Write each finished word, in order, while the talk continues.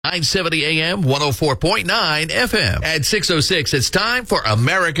970 AM, 104.9 FM. At 6:06, it's time for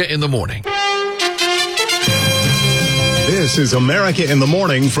America in the Morning. This is America in the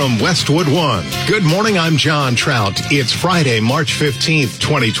Morning from Westwood One. Good morning, I'm John Trout. It's Friday, March 15th,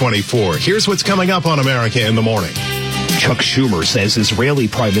 2024. Here's what's coming up on America in the Morning. Chuck Schumer says Israeli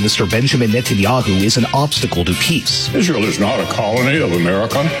Prime Minister Benjamin Netanyahu is an obstacle to peace. Israel is not a colony of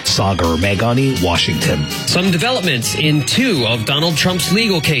America. Sagar Meghani, Washington. Some developments in two of Donald Trump's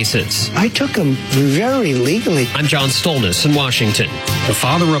legal cases. I took him very legally. I'm John Stolnis in Washington. The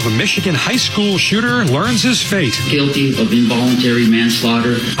father of a Michigan high school shooter learns his fate. Guilty of involuntary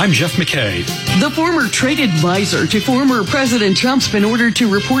manslaughter. I'm Jeff McKay. The former trade advisor to former President Trump's been ordered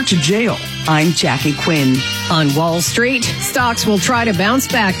to report to jail. I'm Jackie Quinn. On Wall Street, stocks will try to bounce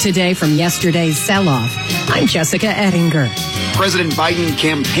back today from yesterday's sell-off. I'm Jessica Ettinger. President Biden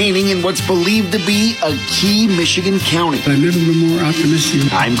campaigning in what's believed to be a key Michigan county. I've never been more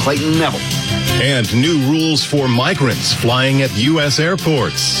optimistic. I'm Clayton Neville. And new rules for migrants flying at U.S.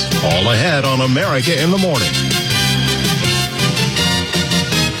 airports. All ahead on America in the Morning.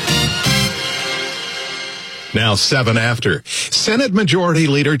 Now 7 after. Senate Majority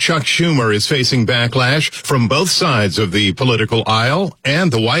Leader Chuck Schumer is facing backlash from both sides of the political aisle and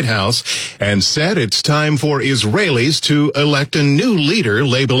the White House, and said it's time for Israelis to elect a new leader,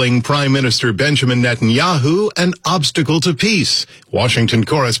 labeling Prime Minister Benjamin Netanyahu an obstacle to peace. Washington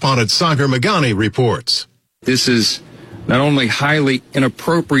correspondent Sagar Meghani reports. This is not only highly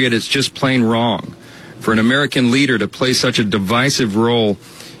inappropriate, it's just plain wrong for an American leader to play such a divisive role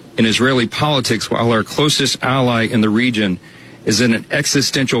in Israeli politics while our closest ally in the region is in an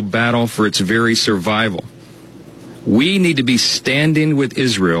existential battle for its very survival. We need to be standing with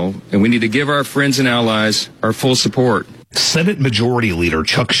Israel, and we need to give our friends and allies our full support. Senate Majority Leader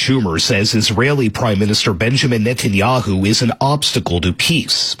Chuck Schumer says Israeli Prime Minister Benjamin Netanyahu is an obstacle to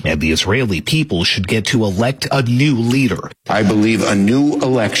peace, and the Israeli people should get to elect a new leader. I believe a new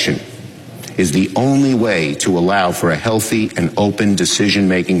election is the only way to allow for a healthy and open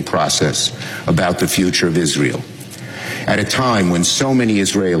decision-making process about the future of Israel. At a time when so many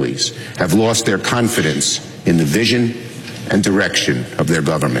Israelis have lost their confidence in the vision and direction of their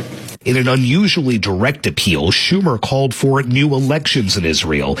government. In an unusually direct appeal, Schumer called for new elections in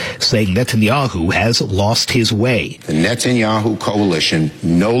Israel, saying Netanyahu has lost his way. The Netanyahu coalition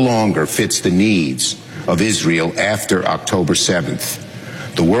no longer fits the needs of Israel after October 7th.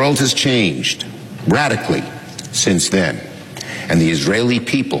 The world has changed radically since then, and the Israeli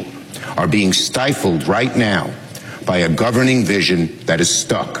people are being stifled right now by a governing vision that is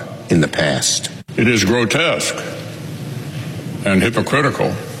stuck in the past. It is grotesque and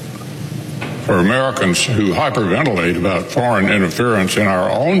hypocritical for Americans who hyperventilate about foreign interference in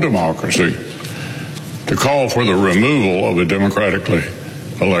our own democracy to call for the removal of a democratically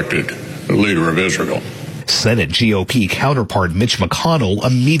elected leader of Israel. Senate GOP counterpart Mitch McConnell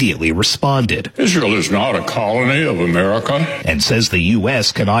immediately responded. Israel is not a colony of America. And says the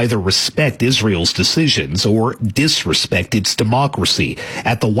U.S. can either respect Israel's decisions or disrespect its democracy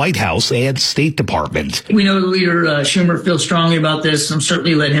at the White House and State Department. We know Leader Schumer feels strongly about this. I'm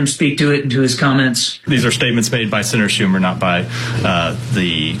certainly let him speak to it and to his comments. These are statements made by Senator Schumer, not by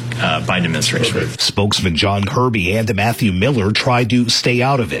the Biden administration. Okay. Spokesman John Kirby and Matthew Miller tried to stay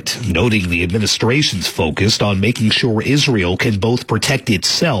out of it, noting the administration's focus on making sure Israel can both protect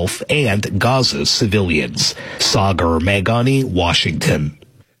itself and Gaza's civilians. Sagar Meghani, Washington.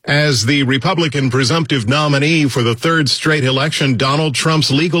 As the Republican presumptive nominee for the third straight election, Donald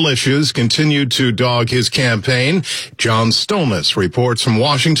Trump's legal issues continued to dog his campaign. John Stolnis reports from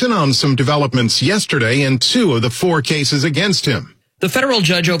Washington on some developments yesterday in 2 of the 4 cases against him. The federal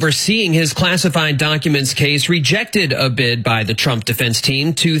judge overseeing his classified documents case rejected a bid by the Trump defense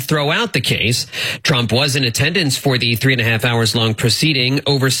team to throw out the case. Trump was in attendance for the 3.5 hours long proceeding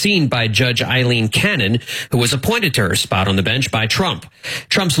overseen by Judge Eileen Cannon, who was appointed to her spot on the bench by Trump.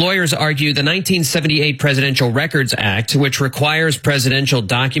 Trump's lawyers argue the 1978 Presidential Records Act, which requires presidential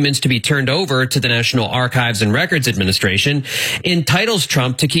documents to be turned over to the National Archives and Records Administration, entitles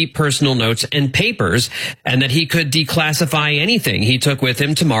Trump to keep personal notes and papers, and that he could declassify anything he took with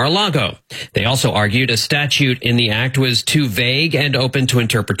him to Mar-a-Lago. They also argued a statute in the act was too vague and open to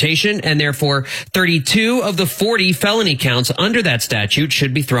interpretation, and therefore 32 of the 40 felony counts under that statute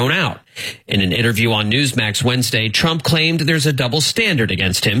should be thrown out. In an interview on Newsmax Wednesday, Trump claimed there's a double standard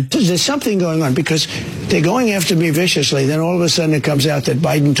against him. There's something going on because they're going after me viciously. Then all of a sudden it comes out that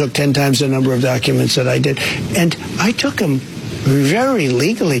Biden took 10 times the number of documents that I did. And I took them very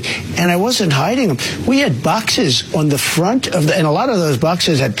legally, and I wasn't hiding them. We had boxes on the front of and a lot of those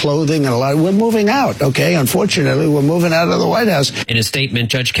boxes had clothing, and we're moving out, okay? Unfortunately, we're moving out of the White House. In a statement,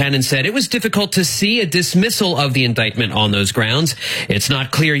 Judge Cannon said it was difficult to see a dismissal of the indictment on those grounds. It's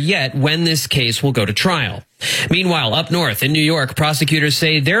not clear yet when this case will go to trial. Meanwhile, up north in New York, prosecutors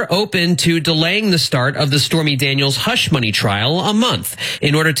say they're open to delaying the start of the Stormy Daniels hush money trial a month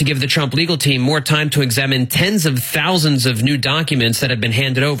in order to give the Trump legal team more time to examine tens of thousands of new documents that have been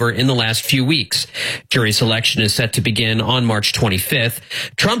handed over in the last few weeks. Jury selection is set to begin on March 25th.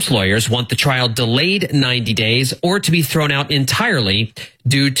 Trump's lawyers want the trial delayed 90 days or to be thrown out entirely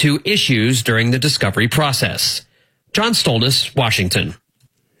due to issues during the discovery process. John Stolnis, Washington.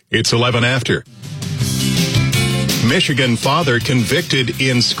 It's 11 after. Michigan father convicted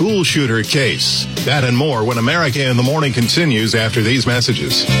in school shooter case. That and more when America in the Morning continues after these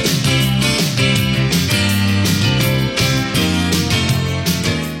messages.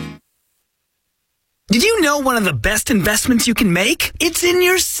 Did you know one of the best investments you can make? It's in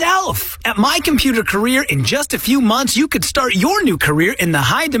yourself. At My Computer Career, in just a few months, you could start your new career in the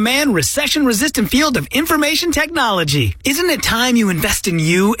high-demand, recession-resistant field of information technology. Isn't it time you invest in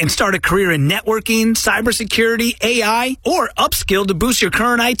you and start a career in networking, cybersecurity, AI, or upskill to boost your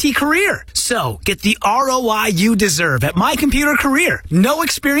current IT career? So, get the ROI you deserve at My Computer Career. No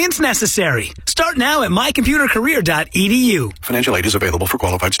experience necessary. Start now at mycomputercareer.edu. Financial aid is available for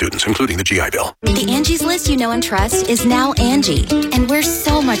qualified students, including the GI Bill. The Angie's List you know and trust is now Angie, and we're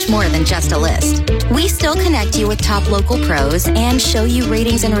so much more than just a list. We still connect you with top local pros and show you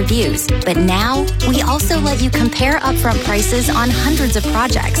ratings and reviews, but now we also let you compare upfront prices on hundreds of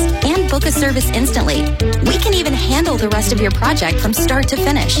projects and book a service instantly. We can even handle the rest of your project from start to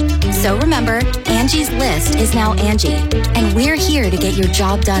finish. So remember, Angie's List is now Angie, and we're here to get your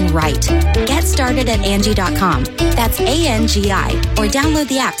job done right. Get started at Angie.com. That's ANGI, or download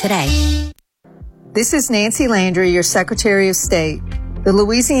the app today. This is Nancy Landry, your Secretary of State. The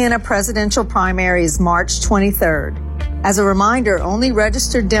Louisiana presidential primary is March 23rd. As a reminder, only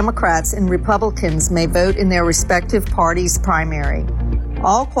registered Democrats and Republicans may vote in their respective parties' primary.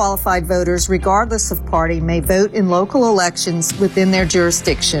 All qualified voters, regardless of party, may vote in local elections within their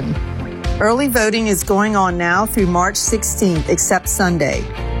jurisdiction. Early voting is going on now through March 16th, except Sunday.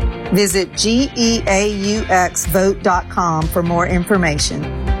 Visit GEAUXvote.com for more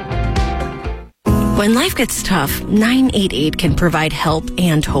information. When life gets tough, 988 can provide help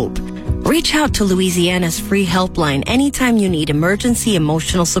and hope. Reach out to Louisiana's free helpline anytime you need emergency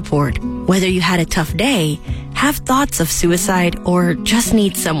emotional support. Whether you had a tough day, have thoughts of suicide, or just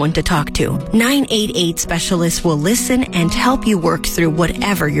need someone to talk to, 988 specialists will listen and help you work through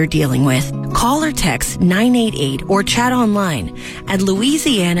whatever you're dealing with. Call or text 988 or chat online at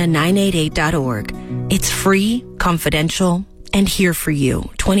louisiana988.org. It's free, confidential, and here for you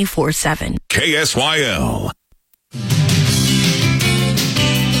 24/7. KSYL.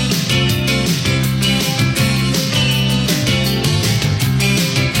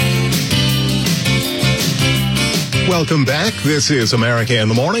 Welcome back. This is America in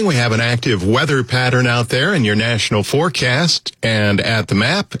the Morning. We have an active weather pattern out there in your national forecast. And at the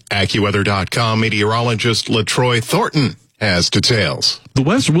map, AccuWeather.com meteorologist LaTroy Thornton has details. The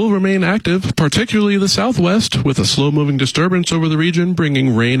west will remain active, particularly the southwest, with a slow-moving disturbance over the region,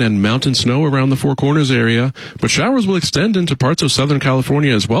 bringing rain and mountain snow around the Four Corners area. But showers will extend into parts of Southern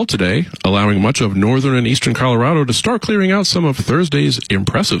California as well today, allowing much of northern and eastern Colorado to start clearing out some of Thursday's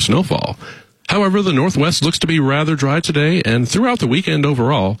impressive snowfall. However, the northwest looks to be rather dry today and throughout the weekend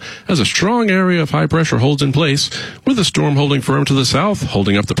overall, as a strong area of high pressure holds in place, with a storm holding firm to the south,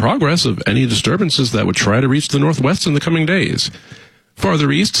 holding up the progress of any disturbances that would try to reach the northwest in the coming days.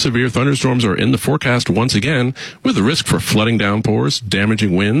 Farther east, severe thunderstorms are in the forecast once again, with the risk for flooding downpours,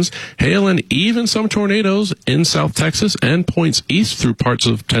 damaging winds, hail, and even some tornadoes in South Texas and points east through parts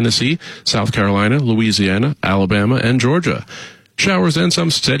of Tennessee, South Carolina, Louisiana, Alabama, and Georgia. Showers and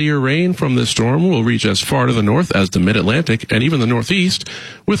some steadier rain from this storm will reach as far to the north as the mid-Atlantic and even the northeast,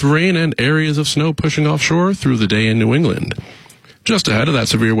 with rain and areas of snow pushing offshore through the day in New England. Just ahead of that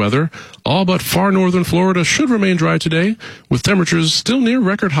severe weather, all but far northern Florida should remain dry today, with temperatures still near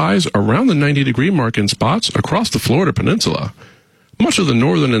record highs around the 90-degree mark in spots across the Florida peninsula. Much of the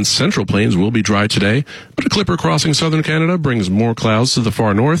northern and central plains will be dry today, but a clipper crossing southern Canada brings more clouds to the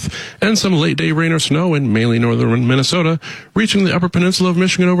far north and some late-day rain or snow in mainly northern Minnesota, reaching the upper peninsula of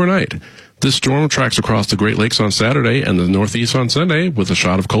Michigan overnight. This storm tracks across the Great Lakes on Saturday and the Northeast on Sunday with a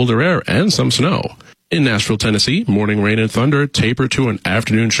shot of colder air and some snow. In Nashville, Tennessee, morning rain and thunder taper to an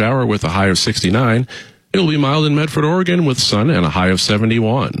afternoon shower with a high of 69. It will be mild in Medford, Oregon with sun and a high of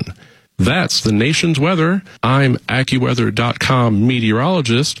 71. That's the nation's weather. I'm AccuWeather.com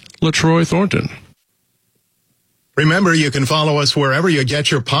meteorologist LaTroy Thornton. Remember, you can follow us wherever you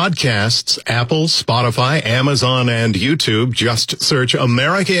get your podcasts, Apple, Spotify, Amazon, and YouTube. Just search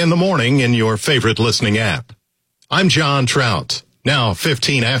America in the Morning in your favorite listening app. I'm John Trout. Now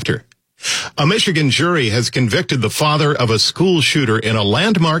 15 after. A Michigan jury has convicted the father of a school shooter in a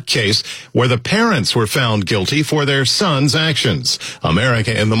landmark case where the parents were found guilty for their son's actions.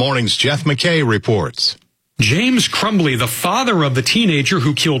 America in the Morning's Jeff McKay reports. James Crumbley, the father of the teenager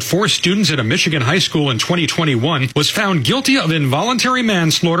who killed 4 students at a Michigan high school in 2021, was found guilty of involuntary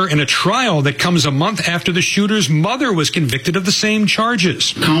manslaughter in a trial that comes a month after the shooter's mother was convicted of the same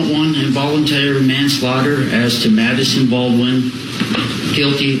charges. Count 1, involuntary manslaughter as to Madison Baldwin,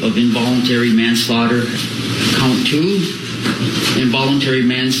 guilty of involuntary manslaughter. Count 2, involuntary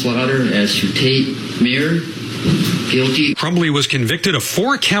manslaughter as to Tate Mayer, guilty. Crumbley was convicted of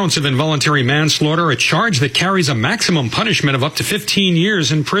 4 counts of involuntary manslaughter, a charge that carries a maximum punishment of up to 15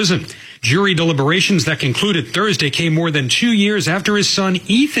 years in prison. Jury deliberations that concluded Thursday came more than 2 years after his son,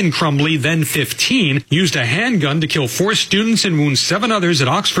 Ethan Crumbley, then 15, used a handgun to kill 4 students and wound 7 others at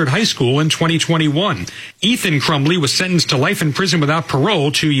Oxford High School in 2021. Ethan Crumbley was sentenced to life in prison without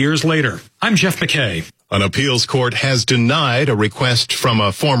parole 2 years later. I'm Jeff McKay. An appeals court has denied a request from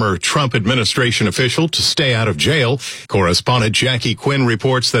a former Trump administration official to stay out of jail. Correspondent Jackie Quinn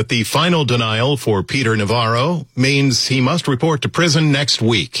reports that the final denial for Peter Navarro means he must report to prison next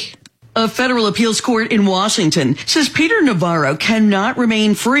week. A federal appeals court in Washington says Peter Navarro cannot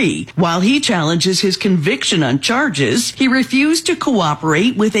remain free. While he challenges his conviction on charges, he refused to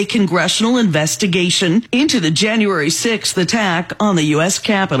cooperate with a congressional investigation into the January 6th attack on the U.S.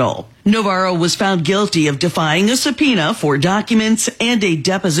 Capitol. Navarro was found guilty of defying a subpoena for documents and a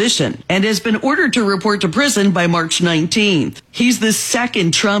deposition and has been ordered to report to prison by March 19th. He's the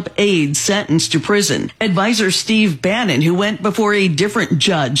second Trump aide sentenced to prison. Advisor Steve Bannon, who went before a different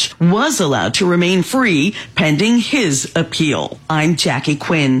judge, was allowed to remain free pending his appeal. I'm Jackie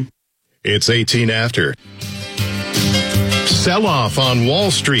Quinn. It's 18 after. Sell-off on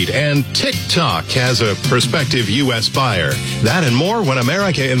Wall Street, and TikTok has a prospective U.S. buyer. That and more when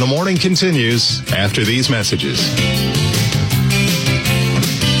America in the Morning continues after these messages.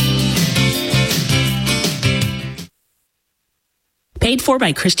 Paid for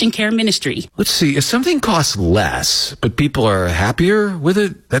by Christian Care Ministry. Let's see, if something costs less, but people are happier with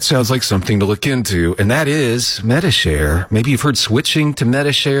it, that sounds like something to look into, and that is Medi-Share. Maybe you've heard switching to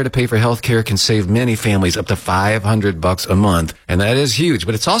Medi-Share to pay for healthcare can save many families up to $500 a month, and that is huge.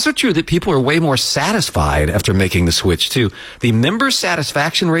 But it's also true that people are way more satisfied after making the switch, too. The member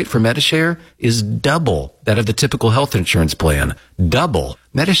satisfaction rate for Medi-Share is double that of the typical health insurance plan. Double.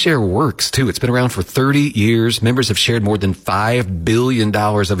 Medi-Share works, too. It's been around for 30 years. Members have shared more than $5 billion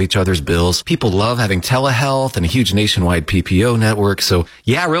of each other's bills. People love having telehealth and a huge nationwide PPO network. So,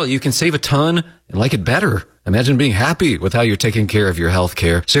 yeah, really, you can save a ton and like it better. Imagine being happy with how you're taking care of your health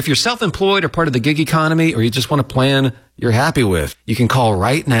care. So if you're self-employed or part of the gig economy, or you just want a plan you're happy with, you can call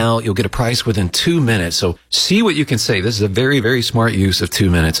right now. You'll get a price within 2 minutes. So see what you can save. This is a very, very smart use of 2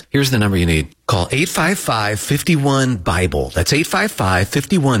 minutes. Here's the number you need. Call 855-51-BIBLE. That's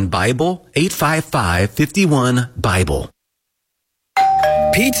 855-51-BIBLE. 855-51-BIBLE.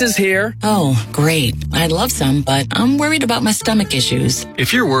 Pizza's here. Oh, great. I'd love some, but I'm worried about my stomach issues.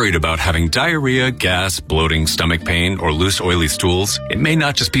 If you're worried about having diarrhea, gas, bloating, stomach pain, or loose, oily stools, it may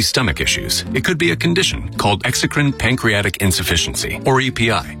not just be stomach issues. It could be a condition called exocrine pancreatic insufficiency, or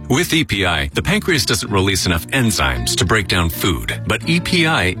EPI. With EPI, the pancreas doesn't release enough enzymes to break down food, but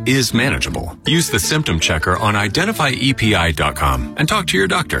EPI is manageable. Use the symptom checker on identifyepi.com and talk to your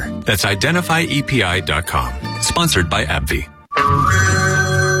doctor. That's identifyepi.com. Sponsored by AbbVie.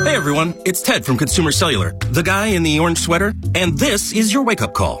 Hey everyone, it's Ted from Consumer Cellular, the guy in the orange sweater, and this is your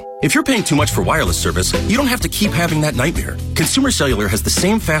wake-up call. If you're paying too much for wireless service, you don't have to keep having that nightmare. Consumer Cellular has the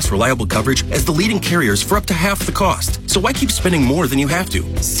same fast, reliable coverage as the leading carriers for up to half the cost. So why keep spending more than you have to?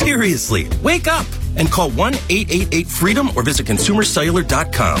 Seriously, wake up and call 1-888-FREEDOM or visit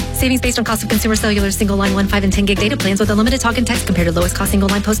consumercellular.com. Savings based on cost of Consumer Cellular single line 1, 5, and 10 gig data plans with unlimited talk and text compared to lowest cost single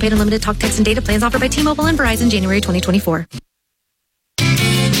line postpaid unlimited talk, text, and data plans offered by T-Mobile and Verizon January 2024.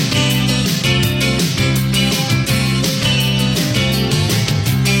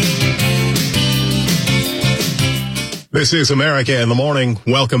 This is America in the Morning.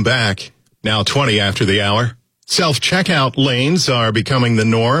 Welcome back. Now 20 after the hour. Self-checkout lanes are becoming the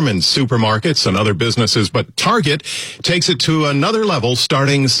norm in supermarkets and other businesses, but Target takes it to another level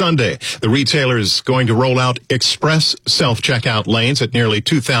starting Sunday. The retailer is going to roll out express self-checkout lanes at nearly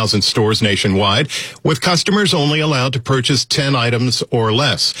 2,000 stores nationwide, with customers only allowed to purchase 10 items or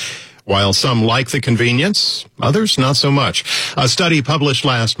less. While some like the convenience, others not so much. A study published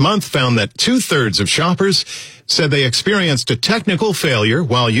last month found that 2/3 of shoppers said they experienced a technical failure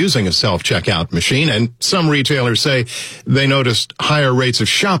while using a self-checkout machine, and some retailers say they noticed higher rates of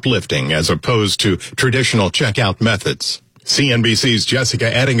shoplifting as opposed to traditional checkout methods. CNBC's Jessica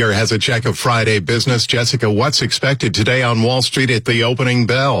Ettinger has a check of Friday business. Jessica, what's expected today on Wall Street at the opening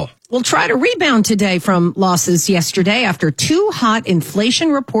bell? We'll try to rebound today from losses yesterday after two hot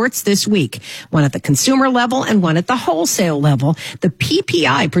inflation reports this week, one at the consumer level and one at the wholesale level. The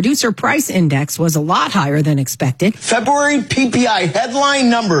PPI, Producer Price Index, was a lot higher than expected. February PPI headline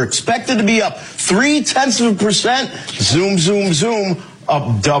number expected to be up 0.3%. Zoom, zoom, zoom,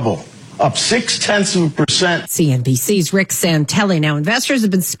 up double. Up 0.6%. CNBC's Rick Santelli. Now, investors have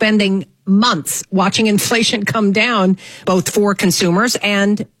been spending months watching inflation come down, both for consumers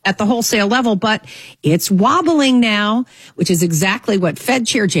and at the wholesale level, but it's wobbling now, which is exactly what Fed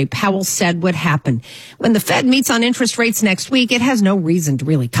Chair Jay Powell said would happen. When the Fed meets on interest rates next week, it has no reason to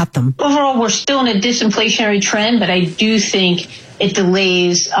really cut them. Overall, we're still in a disinflationary trend, but I do think it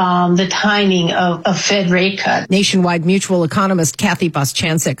delays the timing of a Fed rate cut. Nationwide Mutual economist Kathy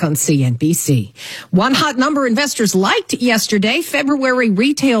Bostjancic on CNBC. One hot number investors liked yesterday, February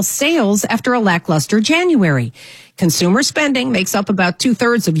retail sales after a lackluster January. Consumer spending makes up about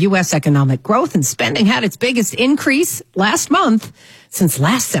 2/3 of U.S. economic growth, and spending had its biggest increase last month since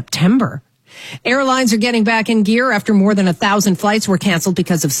last September. Airlines are getting back in gear after more than 1,000 flights were canceled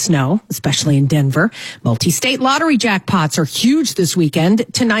because of snow, especially in Denver. Multi-state lottery jackpots are huge this weekend.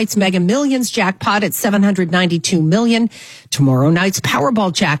 Tonight's Mega Millions jackpot at $792 million. Tomorrow night's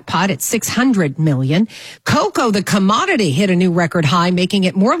Powerball jackpot at $600 million. Cocoa, the commodity, hit a new record high, making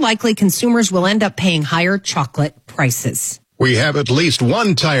it more likely consumers will end up paying higher chocolate prices. We have at least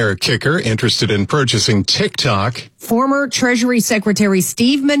one tire kicker interested in purchasing TikTok. Former Treasury Secretary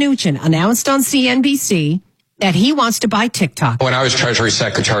Steve Mnuchin announced on CNBC that he wants to buy TikTok. When I was Treasury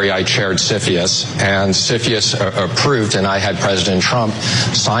Secretary, I chaired CFIUS, and CFIUS approved, and I had President Trump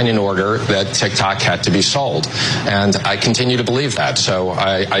sign an order that TikTok had to be sold. And I continue to believe that. So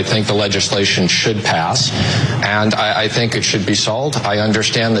I think the legislation should pass, and I think it should be sold. I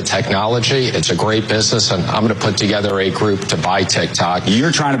understand the technology. It's a great business, and I'm going to put together a group to buy TikTok.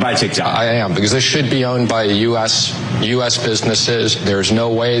 You're trying to buy TikTok? I am, because this should be owned by U.S. businesses. There's no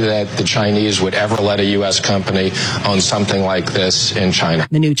way that the Chinese would ever let a U.S. company on something like this in China.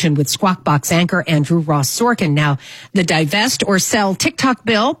 Mnuchin with Squawk Box anchor Andrew Ross Sorkin. Now, the divest or sell TikTok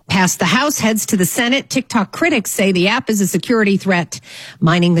bill passed the House, heads to the Senate. TikTok critics say the app is a security threat,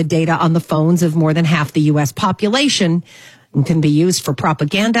 mining the data on the phones of more than half the U.S. population, and can be used for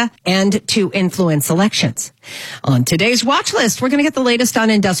propaganda and to influence elections. On today's watch list, we're going to get the latest on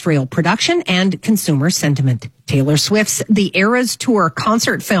industrial production and consumer sentiment. Taylor Swift's The Eras Tour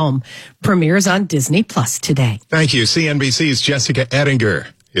concert film premieres on Disney Plus today. Thank you, CNBC's Jessica Ettinger.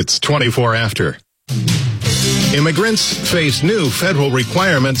 It's 24 after. Immigrants face new federal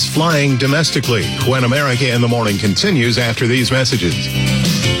requirements flying domestically. When America in the Morning continues after these messages.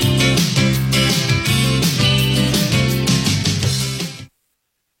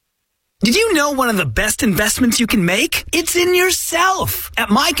 Did you know one of the best investments you can make? It's in yourself. At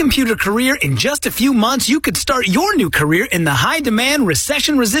My Computer Career, in just a few months, you could start your new career in the high-demand,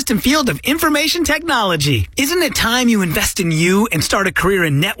 recession-resistant field of information technology. Isn't it time you invest in you and start a career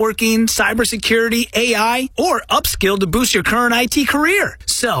in networking, cybersecurity, AI, or upskill to boost your current IT career?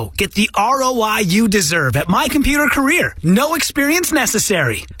 So, get the ROI you deserve at My Computer Career. No experience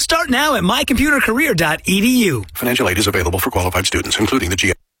necessary. Start now at mycomputercareer.edu. Financial aid is available for qualified students, including the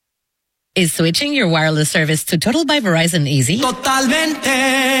GI. Is switching your wireless service to Total by Verizon easy? Totalmente.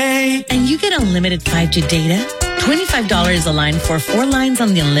 And you get unlimited 5G data, $25 a line for 4 lines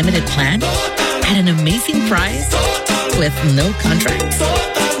on the unlimited plan, at an amazing price, with no contracts.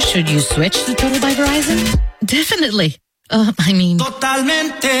 Should you switch to Total by Verizon? Definitely. Totalmente.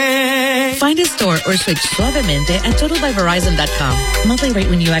 Find a store or switch suavemente at totalbyverizon.com. Monthly rate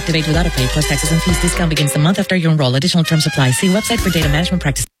when you activate without a pay plus taxes and fees. Discount begins the month after you enroll. Additional terms apply. See website for data management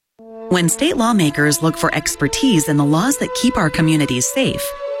practices. When state lawmakers look for expertise in the laws that keep our communities safe,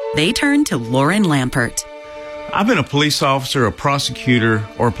 they turn to Lauren Lampert. I've been a police officer, a prosecutor,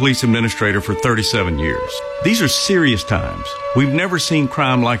 or a police administrator for 37 years. These are serious times. We've never seen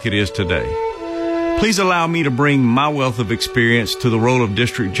crime like it is today. Please allow me to bring my wealth of experience to the role of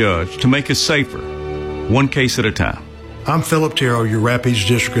district judge to make us safer, one case at a time. I'm Philip Terrell, your Rapids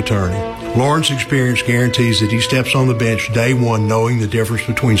District Attorney. Lauren's experience guarantees that he steps on the bench day one knowing the difference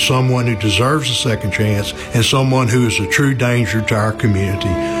between someone who deserves a second chance and someone who is a true danger to our community.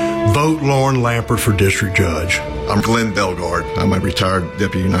 Vote Lauren Lampert for District Judge. I'm Glenn Belgard. I'm a retired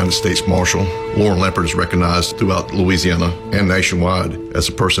Deputy United States Marshal. Lauren Lampert is recognized throughout Louisiana and nationwide as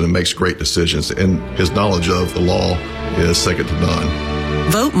a person that makes great decisions, and his knowledge of the law is second to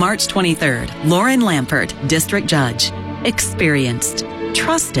none. Vote March 23rd. Lauren Lampert, District Judge. Experienced,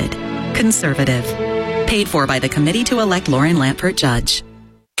 trusted, conservative. Paid for by the committee to elect Lauren Lampert Judge.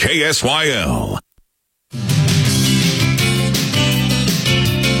 KSYL.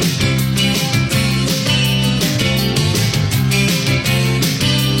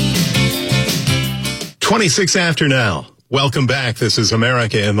 "26 after now. Welcome back. This is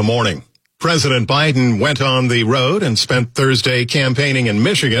America in the Morning. President Biden went on the road and spent Thursday campaigning in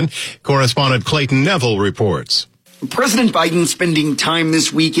Michigan. Correspondent Clayton Neville reports. President Biden spending time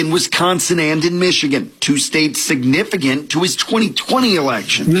this week in Wisconsin and in Michigan, two states significant to his 2020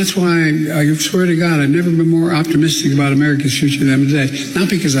 election. And that's why I swear to God, I've never been more optimistic about America's future than today. Not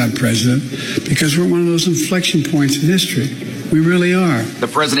because I'm president, because we're one of those inflection points in history. We really are. The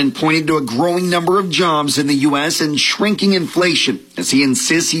president pointed to a growing number of jobs in the U.S. and shrinking inflation as he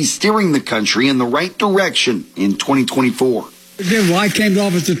insists he's steering the country in the right direction in 2024. Well, I came to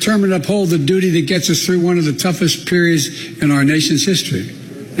office determined to uphold the duty that gets us through one of the toughest periods in our nation's history.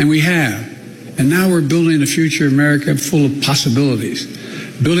 And we have. And now we're building a future America full of possibilities.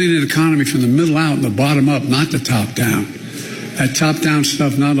 Building an economy from the middle out and the bottom up, not the top down. That top down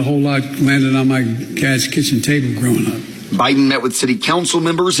stuff, not a whole lot landed on my dad's kitchen table growing up. Biden met with city council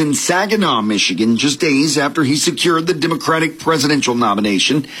members in Saginaw, Michigan, just days after he secured the Democratic presidential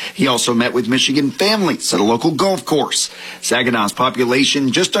nomination. He also met with Michigan families at a local golf course. Saginaw's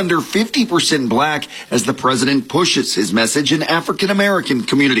population just under 50% black as the president pushes his message in African-American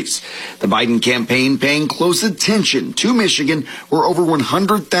communities. The Biden campaign paying close attention to Michigan, where over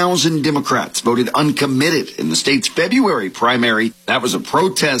 100,000 Democrats voted uncommitted in the state's February primary. That was a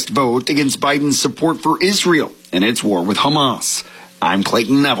protest vote against Biden's support for Israel and its war with Hamas. I'm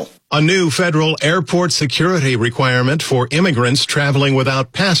Clayton Neville. A new federal airport security requirement for immigrants traveling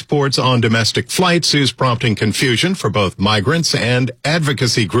without passports on domestic flights is prompting confusion for both migrants and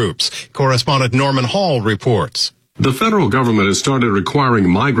advocacy groups. Correspondent Norman Hall reports. The federal government has started requiring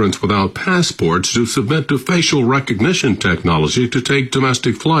migrants without passports to submit to facial recognition technology to take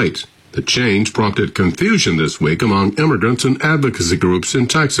domestic flights. The change prompted confusion this week among immigrants and advocacy groups in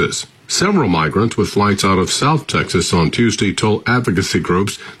Texas. Several migrants with flights out of South Texas on Tuesday told advocacy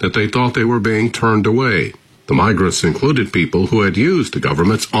groups that they thought they were being turned away. The migrants included people who had used the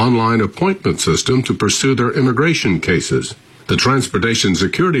government's online appointment system to pursue their immigration cases. The Transportation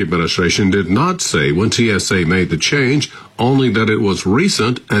Security Administration did not say when TSA made the change, only that it was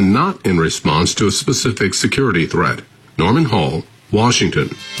recent and not in response to a specific security threat. Norman Hall,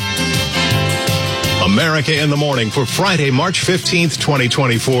 Washington. America in the Morning for Friday, March 15th,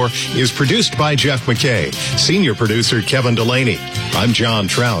 2024 is produced by Jeff McKay. Senior producer Kevin Delaney. I'm John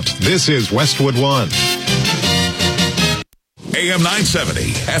Trout. This is Westwood One. AM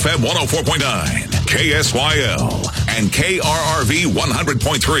 970, FM 104.9, KSYL, and KRRV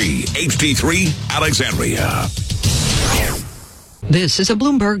 100.3, HD3, Alexandria. This is a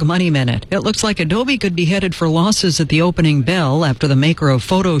Bloomberg Money Minute. It looks like Adobe could be headed for losses at the opening bell after the maker of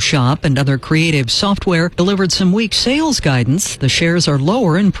Photoshop and other creative software delivered some weak sales guidance. The shares are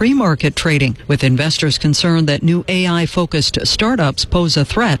lower in pre-market trading, with investors concerned that new AI-focused startups pose a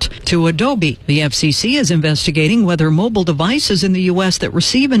threat to Adobe. The FCC is investigating whether mobile devices in the U.S. that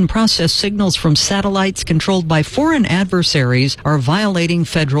receive and process signals from satellites controlled by foreign adversaries are violating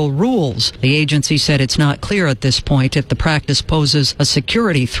federal rules. The agency said it's not clear at this point if the practice poses a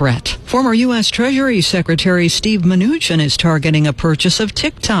security threat. Former U.S. Treasury Secretary Steve Mnuchin is targeting a purchase of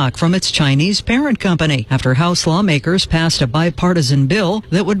TikTok from its Chinese parent company after House lawmakers passed a bipartisan bill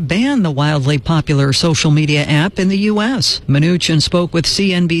that would ban the wildly popular social media app in the U.S. Mnuchin spoke with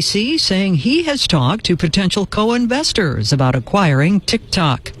CNBC, saying he has talked to potential co-investors about acquiring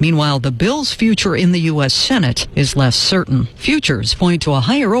TikTok. Meanwhile, the bill's future in the U.S. Senate is less certain. Futures point to a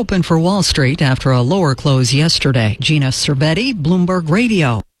higher open for Wall Street after a lower close yesterday. Gina Cervetti, Bloomberg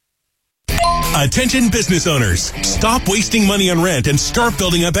Radio. Attention business owners. Stop wasting money on rent and start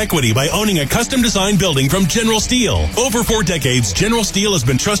building up equity by owning a custom designed building from General Steel. Over 4 decades, General Steel has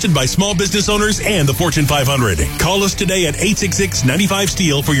been trusted by small business owners and the Fortune 500. Call us today at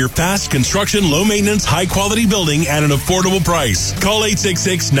 866-95-STEEL for your fast construction, low maintenance, high quality building at an affordable price. Call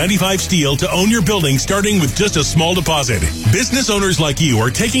 866-95-STEEL to own your building starting with just a small deposit. Business owners like you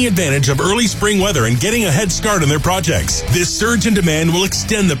are taking advantage of early spring weather and getting a head start on their projects. This surge in demand will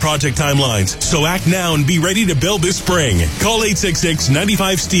extend the project timelines. So act now and be ready to build this spring. Call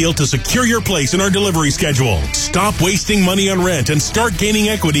 866-95-STEEL to secure your place in our delivery schedule. Stop wasting money on rent and start gaining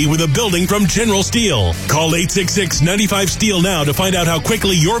equity with a building from General Steel. Call 866-95-STEEL now to find out how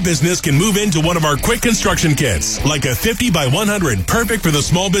quickly your business can move into one of our quick construction kits, like a 50 by 100, perfect for the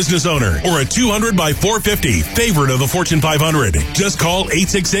small business owner, or a 200 by 450, favorite of the Fortune 500. Just call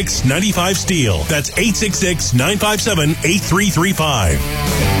 866-95-STEEL. That's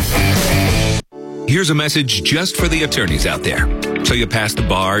 866-957-8335. Here's a message just for the attorneys out there. So you passed the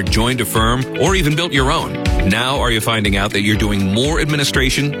bar, joined a firm, or even built your own. Now are you finding out that you're doing more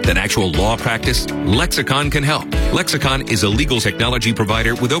administration than actual law practice? Lexicon can help. Lexicon is a legal technology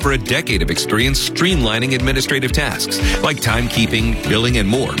provider with over a decade of experience streamlining administrative tasks like timekeeping, billing, and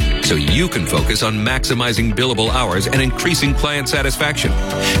more, so you can focus on maximizing billable hours and increasing client satisfaction.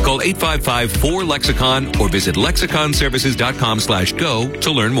 Call 855-4LEXICON or visit lexiconservices.com/go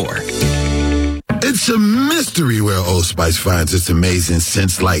to learn more. It's a mystery where Old Spice finds its amazing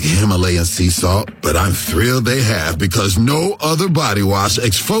scents like Himalayan sea salt, but I'm thrilled they have, because no other body wash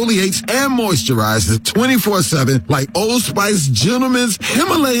exfoliates and moisturizes 24/7 like Old Spice Gentleman's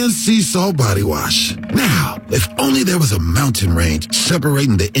Himalayan sea salt body wash. Now, if only there was a mountain range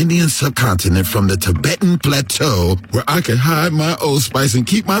separating the Indian subcontinent from the Tibetan plateau where I could hide my Old Spice and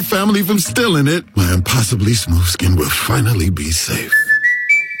keep my family from stealing it, my impossibly smooth skin will finally be safe.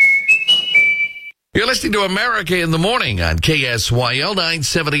 You're listening to America in the Morning on KSYL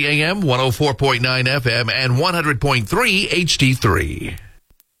 970 AM, 104.9 FM, and 100.3 HD3.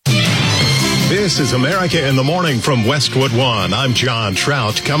 This is America in the Morning from Westwood One. I'm John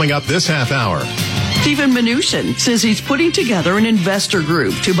Trout. Coming up this half hour. Stephen Mnuchin says he's putting together an investor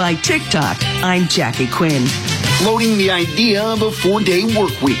group to buy TikTok. I'm Jackie Quinn. Floating the idea of a 4-day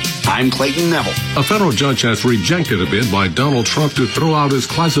work week. I'm Clayton Neville. A federal judge has rejected a bid by Donald Trump to throw out his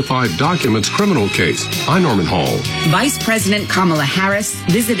classified documents criminal case. I'm Norman Hall. Vice President Kamala Harris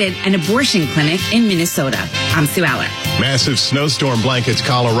visited an abortion clinic in Minnesota. I'm Sue Aller. Massive snowstorm blankets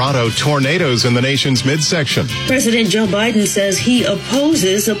Colorado, tornadoes in the nation's midsection. President Joe Biden says he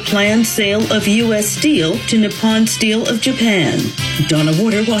opposes a planned sale of U.S. steel to Nippon Steel of Japan. Donna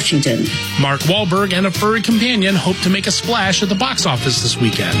Warder, Washington. Mark Wahlberg and a furry companion hope to make a splash at the box office this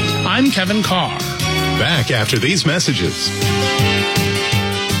weekend. I'm Kevin Carr. Back after these messages.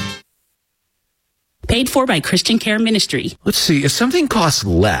 Paid for by Christian Care Ministry. Let's see, if something costs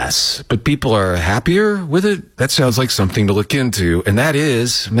less, but people are happier with it, that sounds like something to look into, and that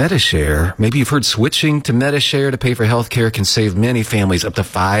is Medi-Share. Maybe you've heard switching to Medi-Share to pay for healthcare can save many families up to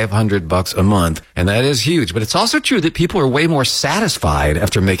 $500 a month, and that is huge. But it's also true that people are way more satisfied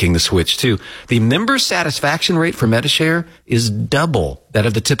after making the switch, too. The member satisfaction rate for Medi-Share is double that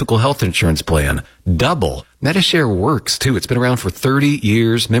of the typical health insurance plan. Double. Medi-Share works, too. It's been around for 30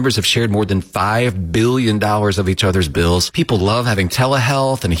 years. Members have shared more than $5 billion of each other's bills. People love having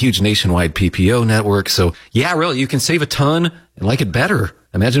telehealth and a huge nationwide PPO network. So, yeah, really, you can save a ton and like it better.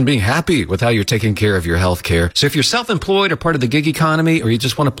 Imagine being happy with how you're taking care of your health care. So if you're self-employed or part of the gig economy, or you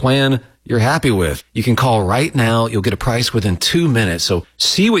just want a plan you're happy with, you can call right now. You'll get a price within 2 minutes. So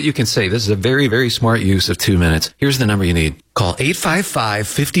see what you can save. This is a very, very smart use of 2 minutes. Here's the number you need. Call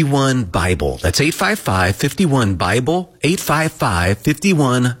 855-51-BIBLE. That's 855-51-BIBLE.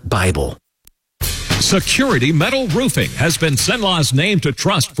 855-51-BIBLE. Security Metal Roofing has been Cenla's name to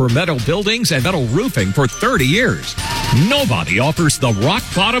trust for metal buildings and metal roofing for 30 years. Nobody offers the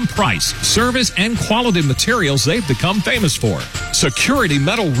rock-bottom price, service, and quality materials they've become famous for. Security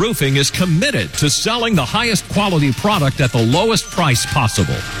Metal Roofing is committed to selling the highest quality product at the lowest price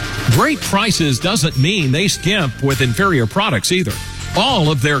possible. Great prices doesn't mean they skimp with inferior products either.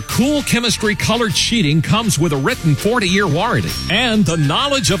 All of their cool chemistry colored sheeting comes with a written 40-year warranty and the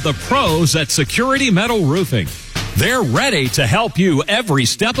knowledge of the pros at Security Metal Roofing. They're ready to help you every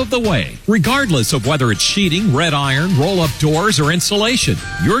step of the way, regardless of whether it's sheeting, red iron, roll-up doors, or insulation.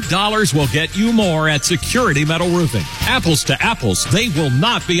 Your dollars will get you more at Security Metal Roofing. Apples to apples, they will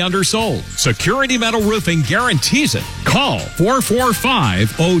not be undersold. Security Metal Roofing guarantees it. Call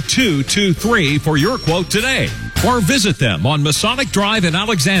 445-0223 for your quote today, or visit them on Masonic Drive in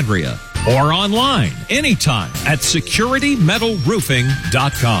Alexandria, or online anytime at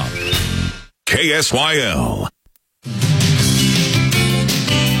securitymetalroofing.com. KSYL.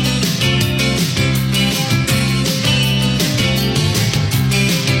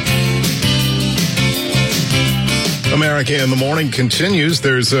 America in the Morning continues.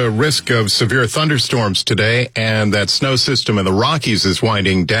 There's a risk of severe thunderstorms today, and that snow system in the Rockies is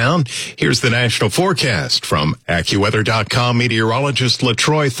winding down. Here's the national forecast from AccuWeather.com meteorologist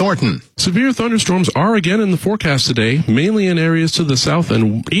LaTroy Thornton. Severe thunderstorms are again in the forecast today, mainly in areas to the south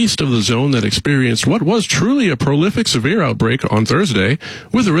and east of the zone that experienced what was truly a prolific severe outbreak on Thursday,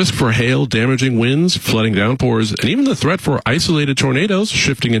 with a risk for hail, damaging winds, flooding downpours, and even the threat for isolated tornadoes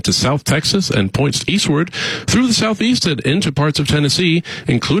shifting into South Texas and points eastward through the southeast and into parts of Tennessee,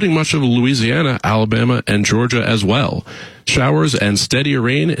 including much of Louisiana, Alabama, and Georgia as well. Showers and steadier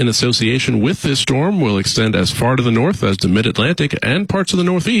rain in association with this storm will extend as far to the north as the mid-Atlantic and parts of the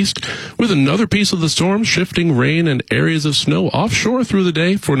northeast, with another piece of the storm shifting rain and areas of snow offshore through the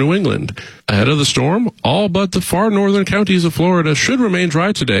day for New England. Ahead of the storm, all but the far northern counties of Florida should remain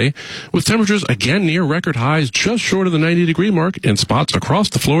dry today, with temperatures again near record highs just short of the 90-degree mark in spots across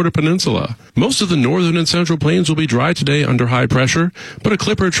the Florida peninsula. Most of the northern and central plains will be dry today under high pressure, but a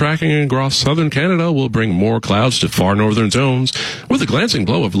clipper tracking across southern Canada will bring more clouds to far northern zones, with a glancing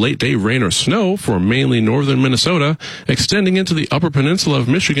blow of late-day rain or snow for mainly northern Minnesota, extending into the upper peninsula of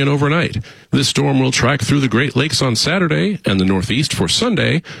Michigan overnight. This storm will track through the Great Lakes on Saturday and the Northeast for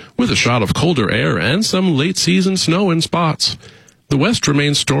Sunday, with a shot of colder air and some late-season snow in spots. The west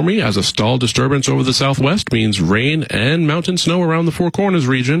remains stormy as a stalled disturbance over the southwest means rain and mountain snow around the Four Corners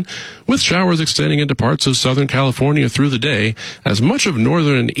region, with showers extending into parts of southern California through the day as much of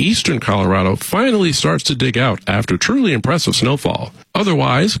northern and eastern Colorado finally starts to dig out after truly impressive snowfall.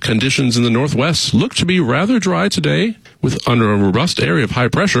 Otherwise, conditions in the northwest look to be rather dry today, with under a robust area of high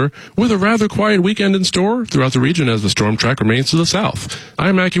pressure, with a rather quiet weekend in store throughout the region as the storm track remains to the south.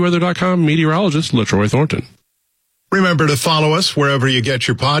 I'm AccuWeather.com meteorologist LaTroy Thornton. Remember to follow us wherever you get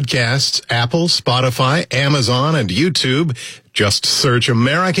your podcasts, Apple, Spotify, Amazon, and YouTube. Just search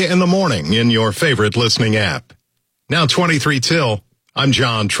America in the Morning in your favorite listening app. Now 23 till. I'm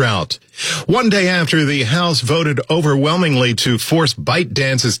John Trout. One day after the House voted overwhelmingly to force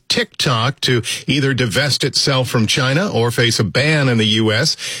ByteDance's TikTok to either divest itself from China or face a ban in the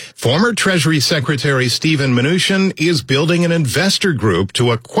U.S., former Treasury Secretary Steven Mnuchin is building an investor group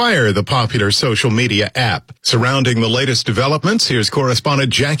to acquire the popular social media app. Surrounding the latest developments, here's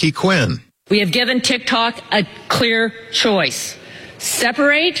correspondent Jackie Quinn. We have given TikTok a clear choice.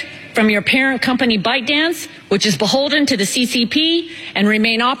 Separate from your parent company ByteDance, which is beholden to the CCP and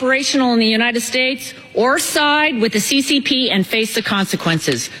remain operational in the United States, or side with the CCP and face the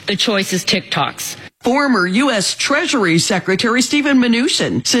consequences. The choice is TikTok's. Former U.S. Treasury Secretary Steven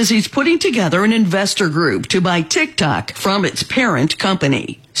Mnuchin says he's putting together an investor group to buy TikTok from its parent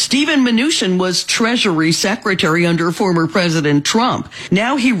company. Steven Mnuchin was Treasury Secretary under former President Trump.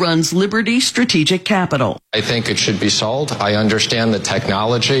 Now he runs Liberty Strategic Capital. I think it should be sold. I understand the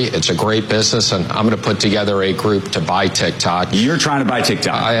technology. It's a great business, and I'm going to put together a group to buy TikTok. You're trying to buy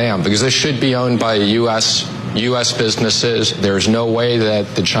TikTok? I am, because this should be owned by U.S. businesses. There's no way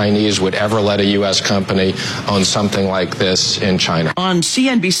that the Chinese would ever let a U.S. company own something like this in China. On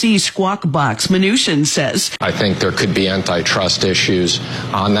CNBC's Squawk Box, Mnuchin says, I think there could be antitrust issues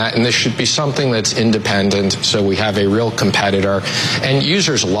on that, and this should be something that's independent, so we have a real competitor, and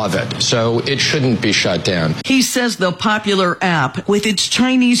users love it, so it shouldn't be shut down. He says the popular app, with its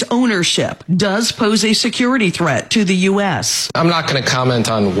Chinese ownership, does pose a security threat to the U.S. I'm not going to comment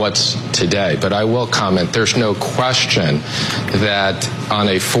on what's today, but I will comment. There's no question that on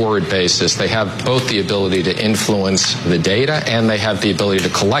a forward basis, they have both the ability to influence the data and they have the ability to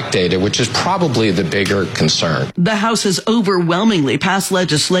collect data, which is probably the bigger concern. The House has overwhelmingly passed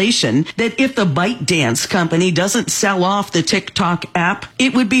legislation that if the ByteDance company doesn't sell off the TikTok app,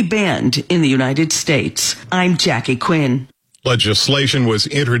 it would be banned in the United States. I'm Jackie Quinn. Legislation was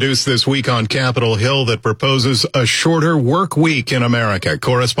introduced this week on Capitol Hill that proposes a shorter work week in America.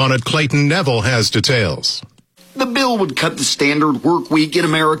 Correspondent Clayton Neville has details. The bill would cut the standard work week in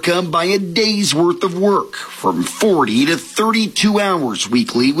America by a day's worth of work, from 40 to 32 hours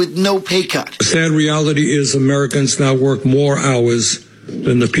weekly with no pay cut. The sad reality is Americans now work more hours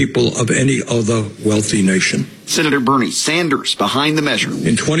than the people of any other wealthy nation. Senator Bernie Sanders behind the measure.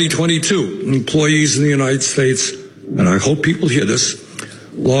 In 2022, employees in the United States, and I hope people hear this,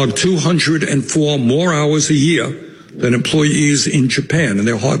 logged 204 more hours a year than employees in Japan, and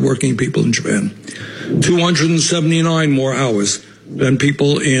they're hardworking people in Japan. 279 more hours than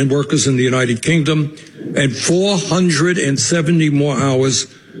people and workers in the United Kingdom, and 470 more hours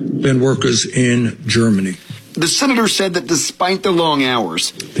than workers in Germany. The senator said that despite the long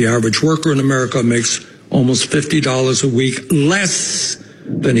hours, the average worker in America makes almost $50 a week less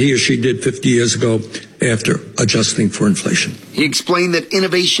than he or she did 50 years ago after adjusting for inflation. He explained that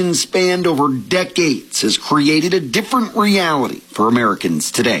innovation spanned over decades has created a different reality for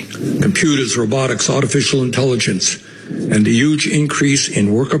Americans today. Computers, robotics, artificial intelligence, and the huge increase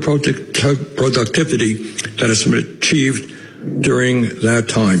in worker productivity that has been achieved during that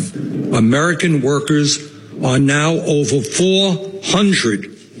time. American workers are now over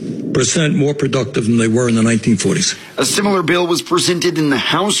 400% more productive than they were in the 1940s. A similar bill was presented in the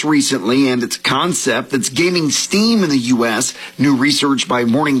House recently, and it's a concept that's gaining steam in the U.S. New research by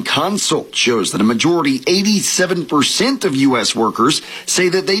Morning Consult shows that a majority, 87% of U.S. workers, say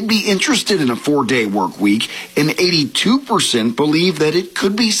that they'd be interested in a 4-day work week, and 82% believe that it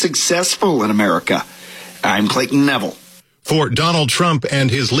could be successful in America. I'm Clayton Neville. For Donald Trump and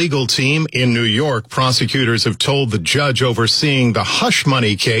his legal team in New York, prosecutors have told the judge overseeing the hush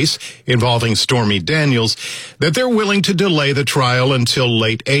money case involving Stormy Daniels that they're willing to delay the trial until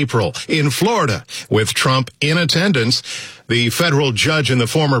late April. In Florida, with Trump in attendance, the federal judge in the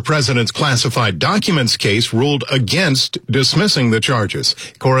former president's classified documents case ruled against dismissing the charges.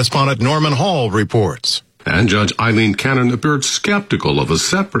 Correspondent Norman Hall reports. And Judge Eileen Cannon appeared skeptical of a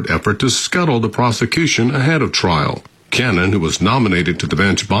separate effort to scuttle the prosecution ahead of trial. Cannon, who was nominated to the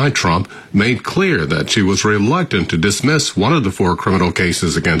bench by Trump, made clear that she was reluctant to dismiss one of the 4 criminal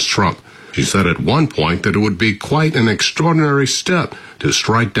cases against Trump. She said at one point that it would be quite an extraordinary step to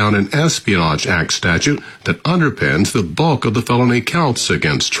strike down an Espionage Act statute that underpins the bulk of the felony counts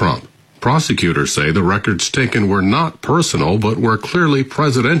against Trump. Prosecutors say the records taken were not personal but were clearly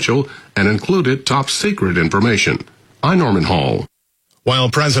presidential and included top-secret information. I'm Norman Hall.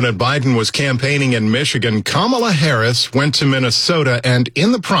 While President Biden was campaigning in Michigan, Kamala Harris went to Minnesota and,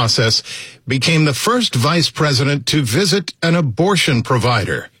 in the process, became the first vice president to visit an abortion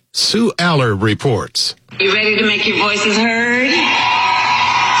provider. Sue Aller reports. You ready to make your voices heard? Do we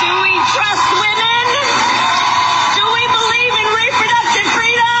trust women? Do we believe in reproductive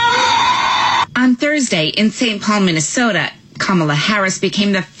freedom? On Thursday in St. Paul, Minnesota, Kamala Harris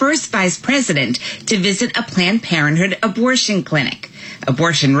became the first vice president to visit a Planned Parenthood abortion clinic.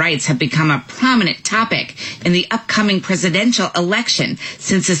 Abortion rights have become a prominent topic in the upcoming presidential election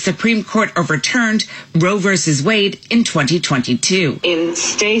since the Supreme Court overturned Roe v. Wade in 2022. In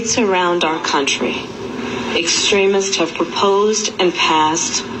states around our country, extremists have proposed and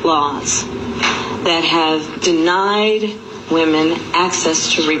passed laws that have denied women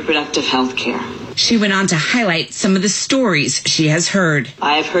access to reproductive health care. She went on to highlight some of the stories she has heard.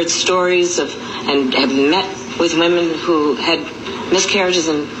 I have heard stories of and have met with women who had miscarriages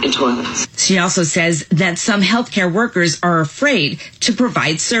in toilets. She also says that some healthcare workers are afraid to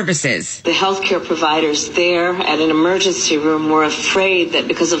provide services. The healthcare providers there at an emergency room were afraid that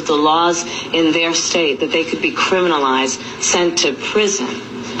because of the laws in their state that they could be criminalized, sent to prison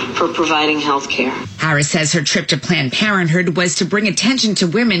for providing health care. Harris says her trip to Planned Parenthood was to bring attention to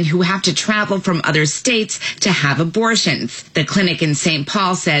women who have to travel from other states to have abortions. The clinic in St.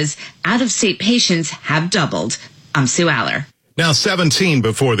 Paul says out-of-state patients have doubled. I'm Sue Aller. Now 17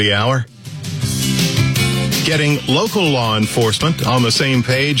 before the hour. Getting local law enforcement on the same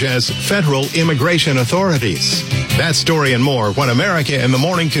page as federal immigration authorities. That story and more when America in the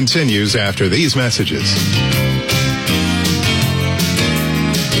Morning continues after these messages.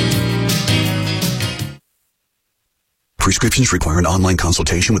 Prescriptions require an online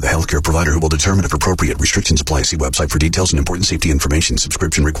consultation with a healthcare provider who will determine if appropriate. Restrictions apply. See website for details and important safety information.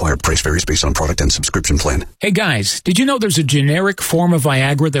 Subscription required. Price varies based on product and subscription plan. Hey guys, did you know there's a generic form of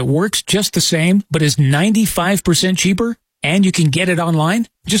Viagra that works just the same, but is 95% cheaper? And you can get it online?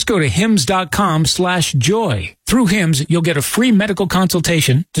 Just go to hims.com/joy. Through Hims, you'll get a free medical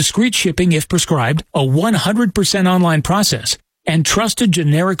consultation, discreet shipping if prescribed, a 100% online process, and trusted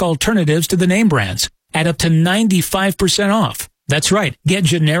generic alternatives to the name brands at up to 95% off. That's right. Get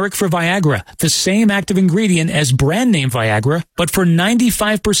generic for Viagra, the same active ingredient as brand name Viagra, but for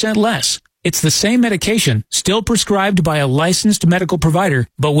 95% less. It's the same medication, still prescribed by a licensed medical provider,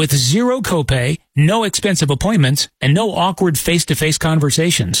 but with zero copay, no expensive appointments, and no awkward face-to-face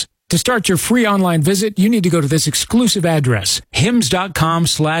conversations. To start your free online visit, you need to go to this exclusive address,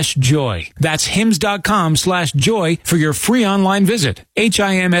 hims.com/joy. That's hims.com/joy for your free online visit.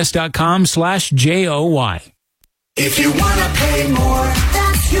 HIMS.com/JOY. If you want to pay more,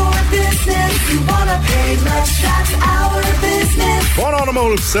 that's your business. If you want to pay less, that's our business. Vaughn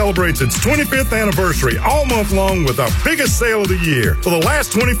Automotive celebrates its 25th anniversary all month long with our biggest sale of the year. For the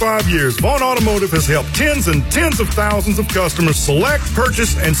last 25 years, Vaughn Automotive has helped tens and tens of thousands of customers select,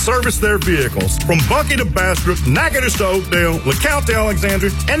 purchase, and service their vehicles. From Bucky to Bastrop, Natchitoches to Oakdale, LeCount to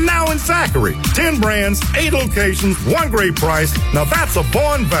Alexandria, and now in Zachary. 10 brands, 8 locations, 1 great price. Now that's a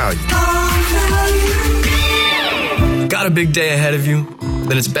Vaughn value. Got a big day ahead of you?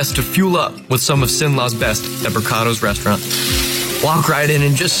 Then it's best to fuel up with some of Sinlaw's best at Mercado's restaurant. Walk right in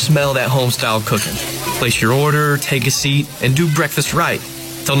and just smell that home-style cooking. Place your order, take a seat, and do breakfast right.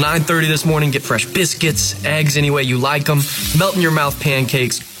 Till 9:30 this morning, get fresh biscuits, eggs any way you like them, melt-in-your-mouth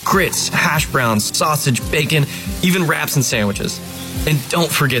pancakes, grits, hash browns, sausage, bacon, even wraps and sandwiches. And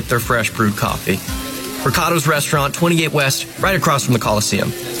don't forget their fresh brewed coffee. Ricardo's Restaurant, 28 West, right across from the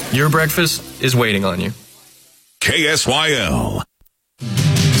Coliseum. Your breakfast is waiting on you. KSYL.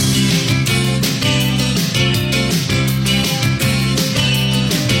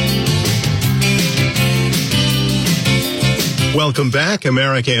 Welcome back.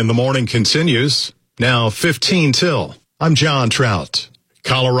 America in the Morning continues. Now 15 till. I'm John Trout.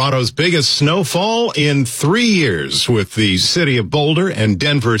 Colorado's biggest snowfall in 3 years, with the city of Boulder and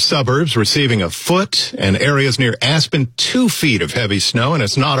Denver suburbs receiving a foot and areas near Aspen 2 feet of heavy snow, and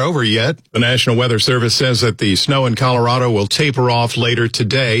it's not over yet. The National Weather Service says that the snow in Colorado will taper off later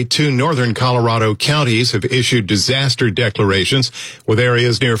today. 2 northern Colorado counties have issued disaster declarations, with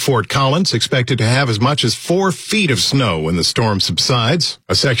areas near Fort Collins expected to have as much as 4 feet of snow when the storm subsides.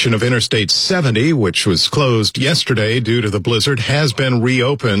 A section of Interstate 70, which was closed yesterday due to the blizzard, has been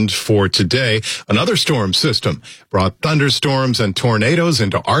reopened for today. Another storm system brought thunderstorms and tornadoes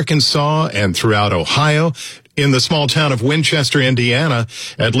into Arkansas and throughout Ohio. In the small town of Winchester, Indiana,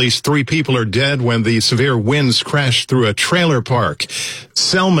 at least 3 people are dead when the severe winds crashed through a trailer park.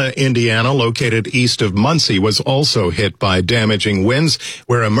 Selma, Indiana, located east of Muncie, was also hit by damaging winds,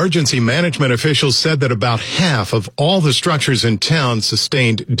 where emergency management officials said that about half of all the structures in town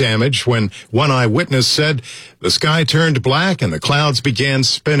sustained damage when one eyewitness said the sky turned black and the clouds began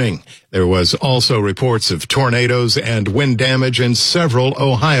spinning. There was also reports of tornadoes and wind damage in several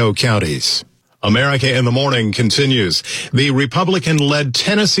Ohio counties. America in the Morning continues. The Republican-led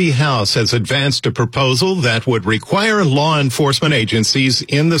Tennessee House has advanced a proposal that would require law enforcement agencies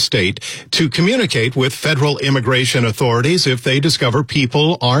in the state to communicate with federal immigration authorities if they discover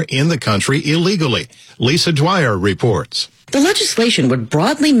people are in the country illegally. Lisa Dwyer reports. The legislation would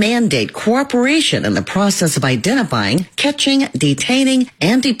broadly mandate cooperation in the process of identifying, catching, detaining,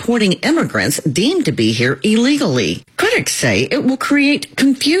 and deporting immigrants deemed to be here illegally. Critics say it will create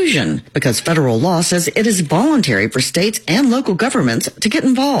confusion because federal law says it is voluntary for states and local governments to get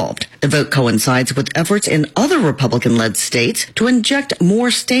involved. The vote coincides with efforts in other Republican-led states to inject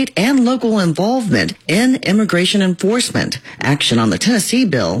more state and local involvement in immigration enforcement. Action on the Tennessee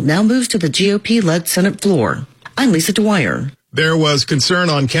bill now moves to the GOP-led Senate floor. I'm Lisa Dwyer. There was concern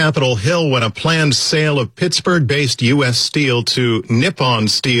on Capitol Hill when a planned sale of Pittsburgh-based U.S. Steel to Nippon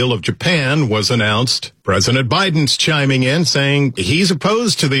Steel of Japan was announced. President Biden's chiming in, saying he's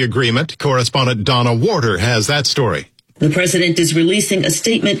opposed to the agreement. Correspondent Donna Warder has that story. The president is releasing a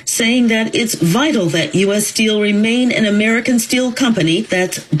statement saying that it's vital that U.S. Steel remain an American steel company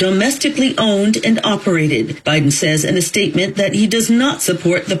that's domestically owned and operated. Biden says in a statement that he does not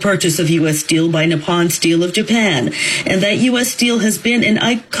support the purchase of U.S. Steel by Nippon Steel of Japan, and that U.S. Steel has been an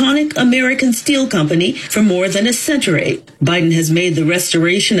iconic American steel company for more than a century. Biden has made the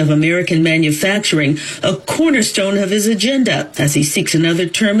restoration of American manufacturing a cornerstone of his agenda as he seeks another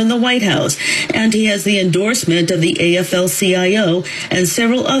term in the White House, and he has the endorsement of the AFL-CIO and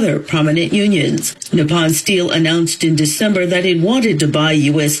several other prominent unions. Nippon Steel announced in December that it wanted to buy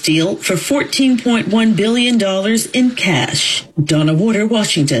U.S. Steel for $14.1 billion in cash. Donna Warder,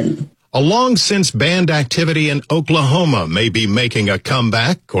 Washington. A long-since banned activity in Oklahoma may be making a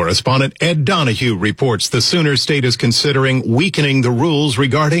comeback. Correspondent Ed Donahue reports the Sooner State is considering weakening the rules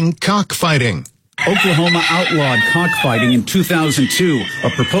regarding cockfighting. Oklahoma outlawed cockfighting in 2002. A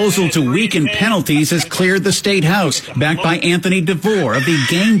proposal to weaken penalties has cleared the state house, backed by Anthony DeVore of the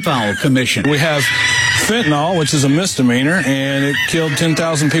Game Fowl Commission. We have fentanyl, which is a misdemeanor, and it killed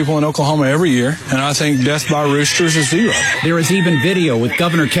 10,000 people in Oklahoma every year. And I think death by roosters is 0. There is even video with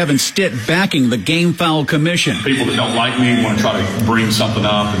Governor Kevin Stitt backing the Game Fowl Commission. People that don't like me want to try to bring something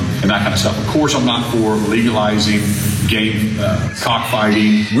up and that kind of stuff. Of course, I'm not for legalizing game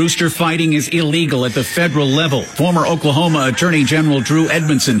cockfighting. Rooster fighting is illegal at the federal level. Former Oklahoma Attorney General Drew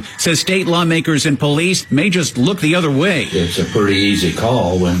Edmondson says state lawmakers and police may just look the other way. It's a pretty easy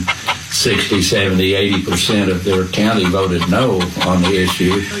call when 60, 70, 80% of their county voted no on the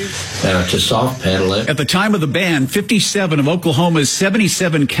issue to soft pedal it. At the time of the ban, 57 of Oklahoma's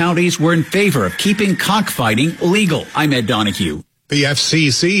 77 counties were in favor of keeping cockfighting legal. I'm Ed Donahue. The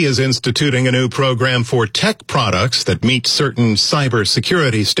FCC is instituting a new program for tech products that meet certain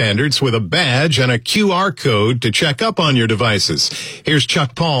cybersecurity standards with a badge and a QR code to check up on your devices. Here's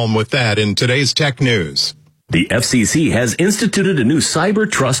Chuck Palm with that in today's Tech News. The FCC has instituted a new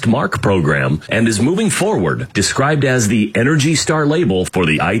Cyber Trust Mark program and is moving forward, described as the Energy Star label for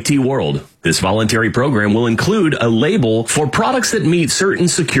the IT world. This voluntary program will include a label for products that meet certain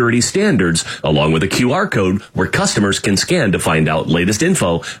security standards, along with a QR code where customers can scan to find out latest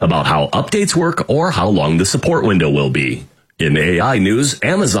info about how updates work or how long the support window will be. In AI news,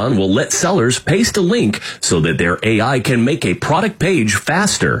 Amazon will let sellers paste a link so that their AI can make a product page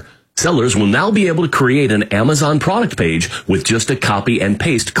faster. Sellers will now be able to create an Amazon product page with just a copy and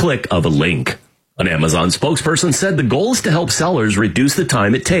paste click of a link. An Amazon spokesperson said the goal is to help sellers reduce the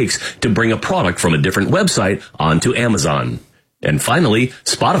time it takes to bring a product from a different website onto Amazon. And finally,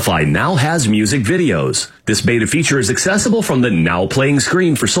 Spotify now has music videos. This beta feature is accessible from the Now Playing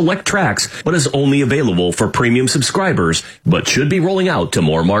screen for select tracks, but is only available for premium subscribers, but should be rolling out to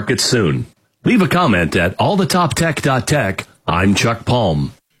more markets soon. Leave a comment at allthetoptech.tech. I'm Chuck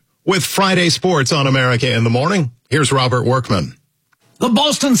Palm. With Friday Sports on America in the Morning, here's Robert Workman. The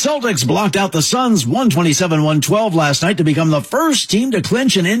Boston Celtics blocked out the Suns 127-112 last night to become the first team to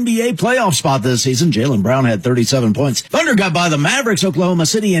clinch an NBA playoff spot this season. Jaylen Brown had 37 points. Thunder got by the Mavericks. Oklahoma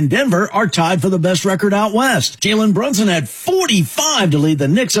City and Denver are tied for the best record out west. Jalen Brunson had 45 to lead the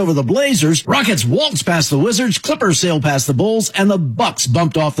Knicks over the Blazers. Rockets waltzed past the Wizards. Clippers sailed past the Bulls. And the Bucks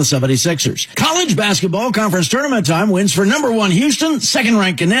bumped off the 76ers. College basketball conference tournament time wins for number 1 Houston, 2nd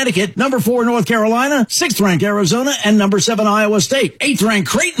ranked Connecticut, number 4 North Carolina, 6th ranked Arizona, and number 7 Iowa State. 8th-ranked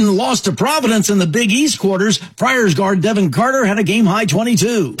Creighton lost to Providence in the Big East quarters. Friars guard Devin Carter had a game-high 22.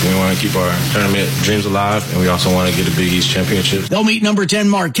 We want to keep our tournament dreams alive, and we also want to get a Big East championship. They'll meet number 10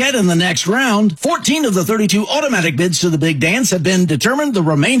 Marquette in the next round. 14 of the 32 automatic bids to the Big Dance have been determined. The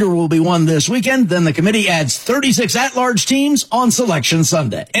remainder will be won this weekend. Then the committee adds 36 at-large teams on Selection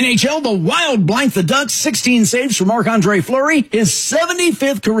Sunday. NHL, the Wild blanked the Ducks. 16 saves for Marc-Andre Fleury. His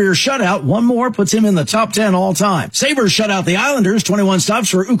 75th career shutout. One more puts him in the top 10 all-time. Sabres shut out the Islanders. 21 stops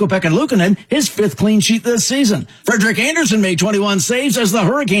for Ukko-Pekka Luukkonen, his 5th clean sheet this season. Frederick Anderson made 21 saves as the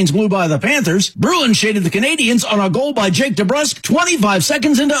Hurricanes blew by the Panthers. Bruins shaded the Canadiens on a goal by Jake DeBrusk 25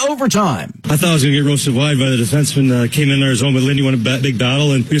 seconds into overtime. I thought I was going to get roasted wide by the defenseman. Came in there his own, but Lindy won a big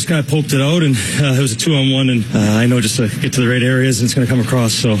battle, and we just kind of poked it out, and it was a 2-on-1, and I know just to get to the right areas, and it's going to come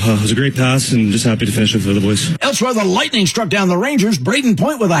across. So it was a great pass, and just happy to finish it for the boys. Elsewhere, the Lightning struck down the Rangers. Braden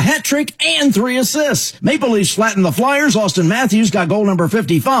Point with a hat trick and 3 assists. Maple Leafs flattened the Flyers. Austin Matthews got goal number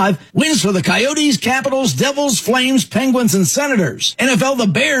 55. Wins for the Coyotes, Capitals, Devils, Flames, Penguins, and Senators. NFL, the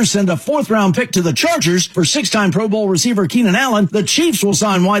Bears send a 4th-round pick to the Chargers for 6-time Pro Bowl receiver Keenan Allen. The Chiefs will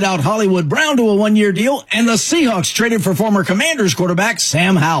sign wideout Hollywood Brown to a 1-year deal, and the Seahawks traded for former Commanders quarterback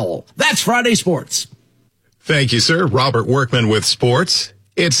Sam Howell. That's Friday Sports. Thank you, sir. Robert Workman with sports.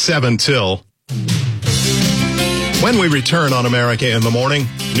 It's 7 till. When we return on America in the Morning,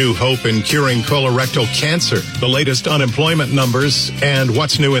 new hope in curing colorectal cancer, the latest unemployment numbers, and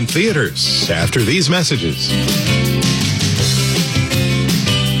what's new in theaters after these messages.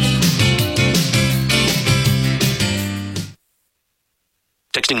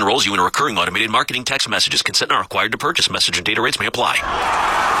 Texting enrolls you in a recurring automated marketing text messages. Consent not required to purchase. Message and data rates may apply.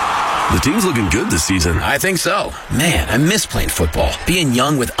 The team's looking good this season. I think so. Man, I miss playing football. Being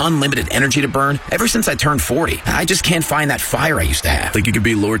young with unlimited energy to burn. Ever since I turned 40, I just can't find that fire I used to have. Think you could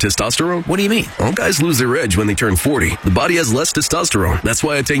be lower testosterone? What do you mean? All guys lose their edge when they turn 40. The body has less testosterone. That's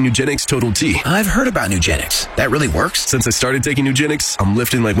why I take Nugenix Total T. I've heard about Nugenix. That really works? Since I started taking Nugenix, I'm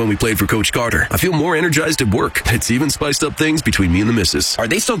lifting like when we played for Coach Carter. I feel more energized at work. It's even spiced up things between me and the missus. Are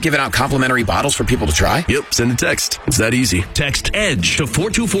they still giving out complimentary bottles for people to try? Yep, send a text. It's that easy. Text EDGE to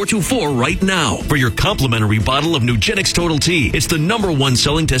 42424 right now for your complimentary bottle of Nugenix Total T. It's the #1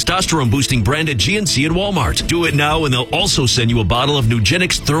 selling testosterone boosting brand at GNC and Walmart. Do it now and they'll also send you a bottle of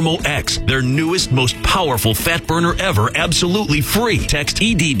Nugenix Thermo X, their newest, most powerful fat burner ever, absolutely free. Text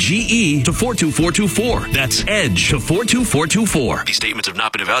EDGE to 42424. That's EDGE to 42424. These statements have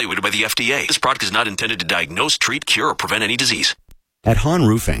not been evaluated by the FDA. This product is not intended to diagnose, treat, cure, or prevent any disease. At Hahn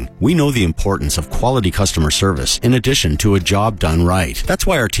Roofing, we know the importance of quality customer service in addition to a job done right. That's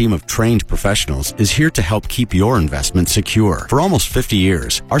why our team of trained professionals is here to help keep your investment secure. For almost 50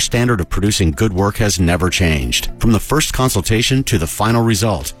 years, our standard of producing good work has never changed. From the first consultation to the final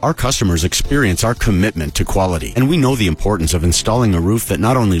result, our customers experience our commitment to quality, and we know the importance of installing a roof that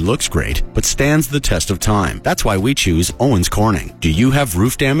not only looks great, but stands the test of time. That's why we choose Owens Corning. Do you have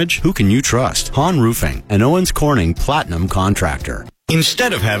roof damage? Who can you trust? Hahn Roofing, an Owens Corning Platinum contractor.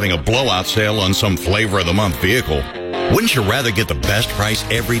 Instead of having a blowout sale on some flavor of the month vehicle, wouldn't you rather get the best price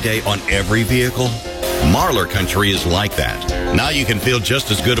every day on every vehicle? Marlar Country is like that. Now you can feel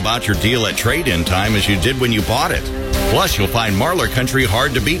just as good about your deal at trade-in time as you did when you bought it. Plus, you'll find Marlar Country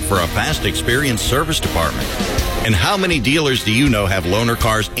hard to beat for a fast, experienced service department. And how many dealers do you know have loaner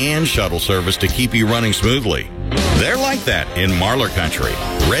cars and shuttle service to keep you running smoothly? They're like that in Marlar Country.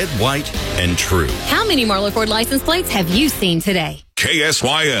 Red, white, and true. How many Marlar Ford license plates have you seen today?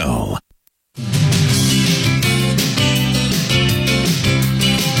 KSYL.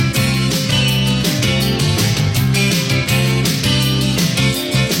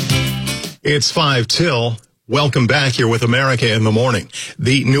 It's 5 till. Welcome back here with America in the Morning.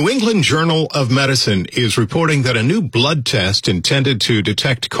 The New England Journal of Medicine is reporting that a new blood test intended to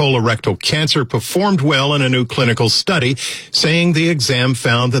detect colorectal cancer performed well in a new clinical study, saying the exam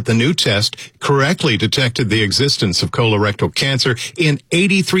found that the new test correctly detected the existence of colorectal cancer in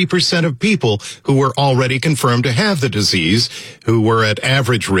 83% of people who were already confirmed to have the disease, who were at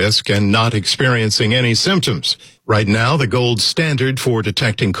average risk and not experiencing any symptoms. Right now, the gold standard for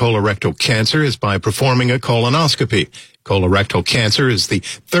detecting colorectal cancer is by performing a colonoscopy. Colorectal cancer is the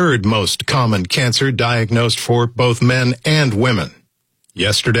third most common cancer diagnosed for both men and women.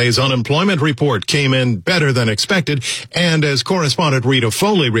 Yesterday's unemployment report came in better than expected, and as correspondent Rita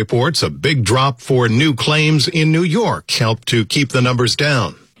Foley reports, a big drop for new claims in New York helped to keep the numbers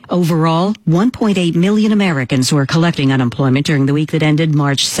down. Overall, 1.8 million Americans were collecting unemployment during the week that ended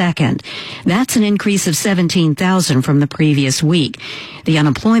March 2nd. That's an increase of 17,000 from the previous week. The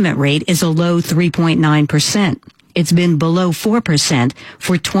unemployment rate is a low 3.9%. It's been below 4%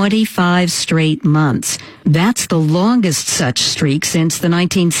 for 25 straight months. That's the longest such streak since the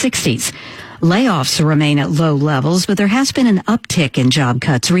 1960s. Layoffs remain at low levels, but there has been an uptick in job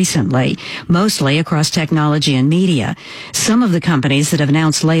cuts recently, mostly across technology and media. Some of the companies that have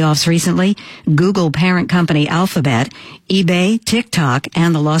announced layoffs recently, Google parent company Alphabet, eBay, TikTok,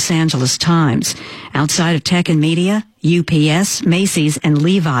 and the Los Angeles Times. Outside of tech and media, UPS, Macy's, and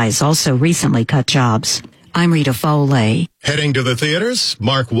Levi's also recently cut jobs. I'm Rita Foley. Heading to the theaters,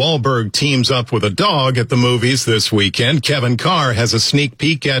 Mark Wahlberg teams up with a dog at the movies this weekend. Kevin Carr has a sneak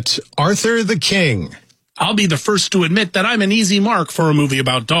peek at Arthur the King. I'll be the first to admit that I'm an easy mark for a movie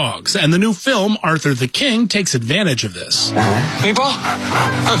about dogs, and the new film, Arthur the King, takes advantage of this. Meatball?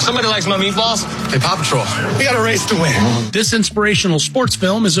 If somebody likes my meatballs, hey, Paw Patrol, we got a race to win. This inspirational sports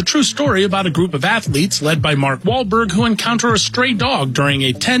film is a true story about a group of athletes led by Mark Wahlberg who encounter a stray dog during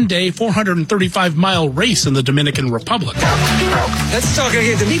a 10-day, 435-mile race in the Dominican Republic. That's the dog I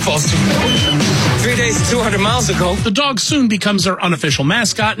gave the meatballs to 3 days, 200 miles ago. The dog soon becomes their unofficial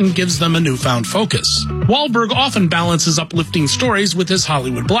mascot and gives them a newfound focus. Wahlberg often balances uplifting stories with his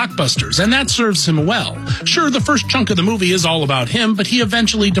Hollywood blockbusters, and that serves him well. Sure, the first chunk of the movie is all about him, but he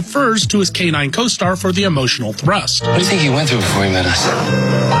eventually defers to his canine co-star for the emotional thrust. What do you think he went through before he met us?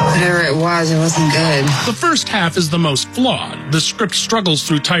 Whatever it wasn't good. The first half is the most flawed. The script struggles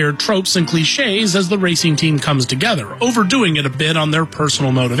through tired tropes and cliches as the racing team comes together, overdoing it a bit on their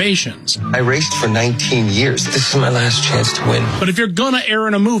personal motivations. I raced for 19 years. This is my last chance to win. But if you're gonna air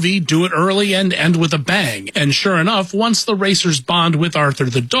in a movie, do it early and end with a bang. And sure enough, once the racers bond with Arthur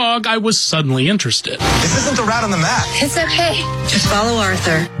the dog, I was suddenly interested. This isn't the route on the map. It's okay. Just follow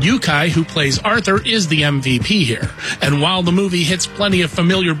Arthur. Yukai, who plays Arthur, is the MVP here. And while the movie hits plenty of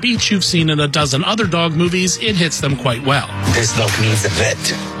familiar beats you've seen in a dozen other dog movies, it hits them quite well. This dog needs a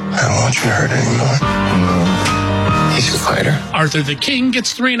vet. I don't want you to hurt anymore. He's your fighter. Arthur the King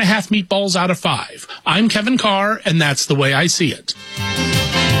gets 3.5 meatballs out of 5. I'm Kevin Carr, and that's the way I see it.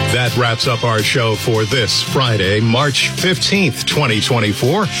 That wraps up our show for this Friday, March 15th,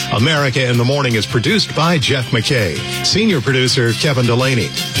 2024. America in the Morning is produced by Jeff McKay. Senior producer Kevin Delaney.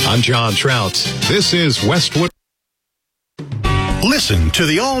 I'm John Trout. This is Westwood. Listen to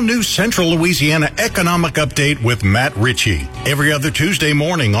the all-new Central Louisiana Economic Update with Matt Ritchie every other Tuesday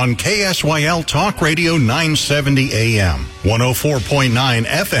morning on KSYL Talk Radio 970 AM, 104.9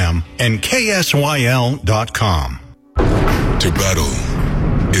 FM, and KSYL.com. To battle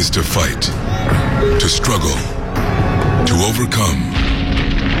is to fight, to struggle, to overcome,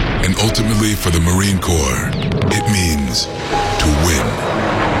 and ultimately for the Marine Corps, it means to win.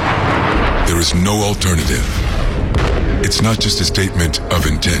 There is no alternative. It's not just a statement of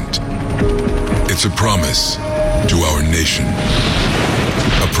intent. It's a promise to our nation.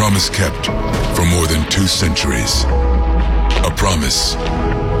 A promise kept for more than 2 centuries. A promise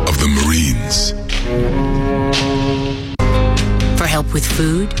of the Marines. For help with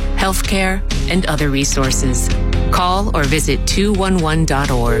food, healthcare, and other resources, call or visit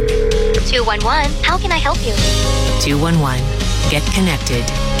 211.org. 211, how can I help you? 211, get connected,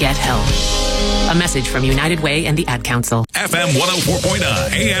 get help. A message from United Way and the Ad Council. FM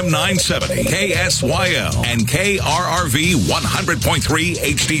 104.9, AM 970, KSYL, and KRRV 100.3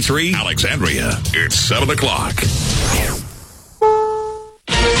 HD3 Alexandria. It's 7 o'clock. Now.